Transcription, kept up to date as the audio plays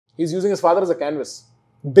He's using his father as a canvas.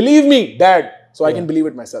 Believe me, Dad, so I can believe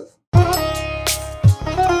it myself.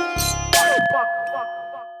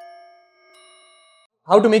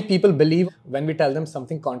 How to make people believe when we tell them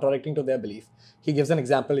something contradicting to their belief. He gives an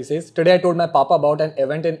example. He says, today I told my papa about an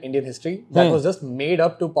event in Indian history that was just made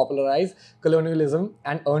up to popularize colonialism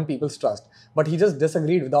and earn people's trust. But he just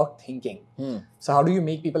disagreed without thinking. So how do you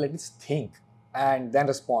make people at least think and then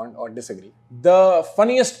respond or disagree? The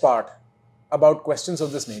funniest part about questions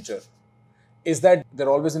of this nature is that they're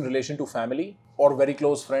always in relation to family or very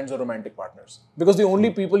close friends or romantic partners. Because the only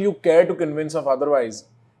people you care to convince of otherwise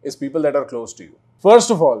is people that are close to you.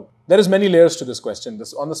 First of all, there is many layers to this question.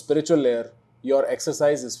 On the spiritual layer, your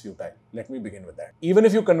exercise is futile. Let me begin with that. Even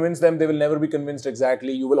if you convince them, they will never be convinced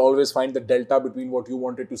exactly. You will always find the delta between what you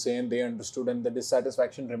wanted to say and they understood, and the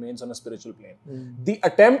dissatisfaction remains on a spiritual plane. The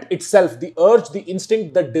attempt itself, the urge, the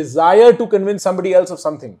instinct, the desire to convince somebody else of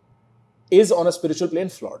something is on a spiritual plane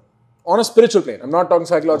flawed. On a spiritual plane. I'm not talking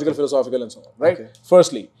psychological, philosophical and so on, right?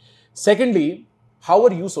 Firstly. Secondly, how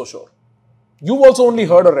are you so sure? You've also only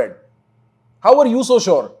heard or read. How are you so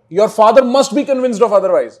sure? Your father must be convinced of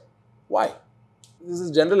otherwise. Why? This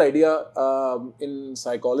is a general idea in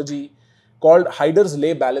psychology called Heider's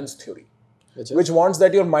lay balance theory, which wants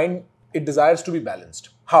that your mind, it desires to be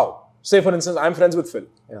balanced. How? Say for instance, I'm friends with Phil.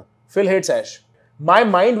 Phil hates Ash. My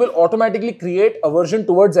mind will automatically create aversion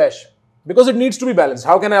towards Ash because it needs to be balanced.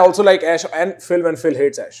 How can I also like Ash and Phil when Phil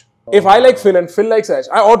hates Ash? If I like Phil and Phil likes Ash,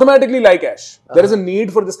 I automatically like Ash. There is a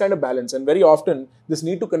need for this kind of balance, and very often this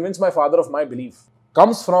need to convince my father of my belief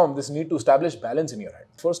comes from this need to establish balance in your head.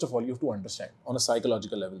 First of all, you have to understand on a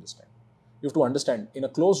psychological level this time. You have to understand in a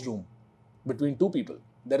closed room between two people,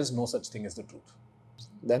 there is no such thing as the truth.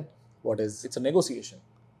 Then what is? It's a negotiation.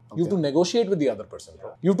 You have to negotiate with the other person.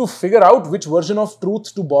 You have to figure out which version of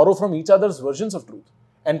truth to borrow from each other's versions of truth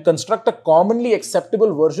and construct a commonly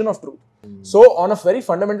acceptable version of truth. So, on a very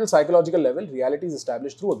fundamental psychological level, reality is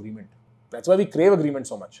established through agreement. That's why we crave agreement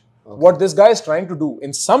so much. What this guy is trying to do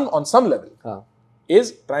on some level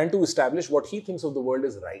is trying to establish what he thinks of the world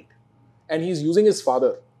is right. And he's using his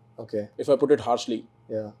father, if I put it harshly,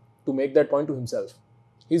 to make that point to himself.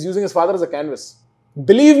 He's using his father as a canvas.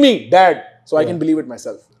 Believe me, Dad, so I can believe it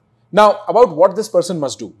myself. Now, about what this person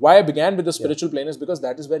must do. Why I began with the spiritual plane is because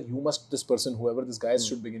that is where you must, this person, whoever this guy is,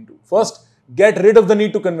 should begin to. First, get rid of the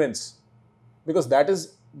need to convince. Because that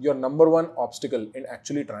is your number one obstacle in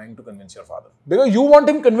actually trying to convince your father. Because you want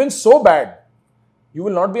him convinced so bad, you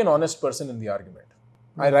will not be an honest person in the argument.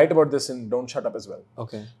 I write about this in Don't Shut Up as well.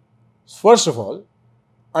 First of all,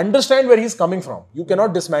 understand where he's coming from. You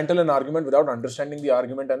cannot dismantle an argument without understanding the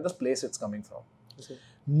argument and the place it's coming from.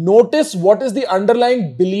 Notice what is the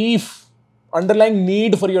underlying belief, underlying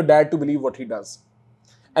need for your dad to believe what he does.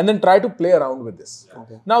 And then try to play around with this.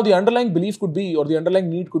 Now, the underlying belief could be, or the underlying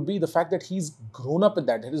need could be the fact that he's grown up with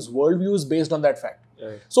that. His worldview is based on that fact.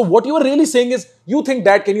 So what you are really saying is, you think,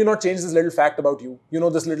 Dad, can you not change this little fact about you? You know,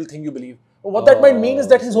 this little thing you believe. But what that might mean is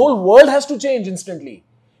that his whole world has to change instantly.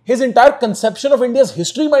 His entire conception of India's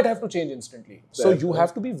history might have to change instantly. So you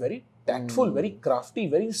have to be very tactful, very crafty,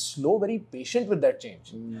 very slow, very patient with that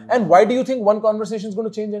change. And why do you think one conversation is going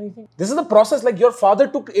to change anything? This is the process. Like your father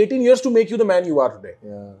took 18 years to make you the man you are today.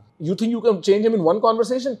 You think you can change him in one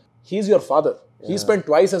conversation? He's your father. He spent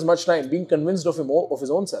twice as much time being convinced of his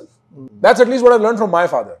own self. That's at least what I've learned from my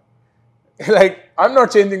father. Like, I'm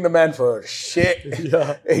not changing the man for shit.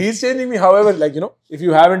 He's changing me however, like, you know, if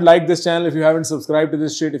you haven't liked this channel, if you haven't subscribed to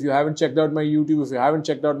this shit, if you haven't checked out my YouTube, if you haven't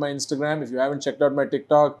checked out my Instagram, if you haven't checked out my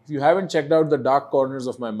TikTok, if you haven't checked out the dark corners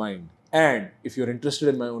of my mind, and if you're interested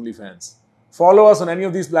in my OnlyFans, follow us on any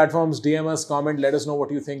of these platforms, DM us, comment, let us know what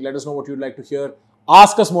you think, let us know what you'd like to hear,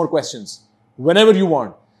 ask us more questions, whenever you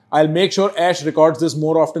want. I'll make sure Ash records this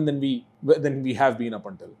more often than we have been up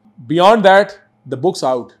until. Beyond that, the book's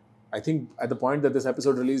out. I think at the point that this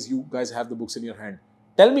episode releases, you guys have the books in your hand.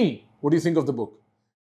 Tell me, what do you think of the book?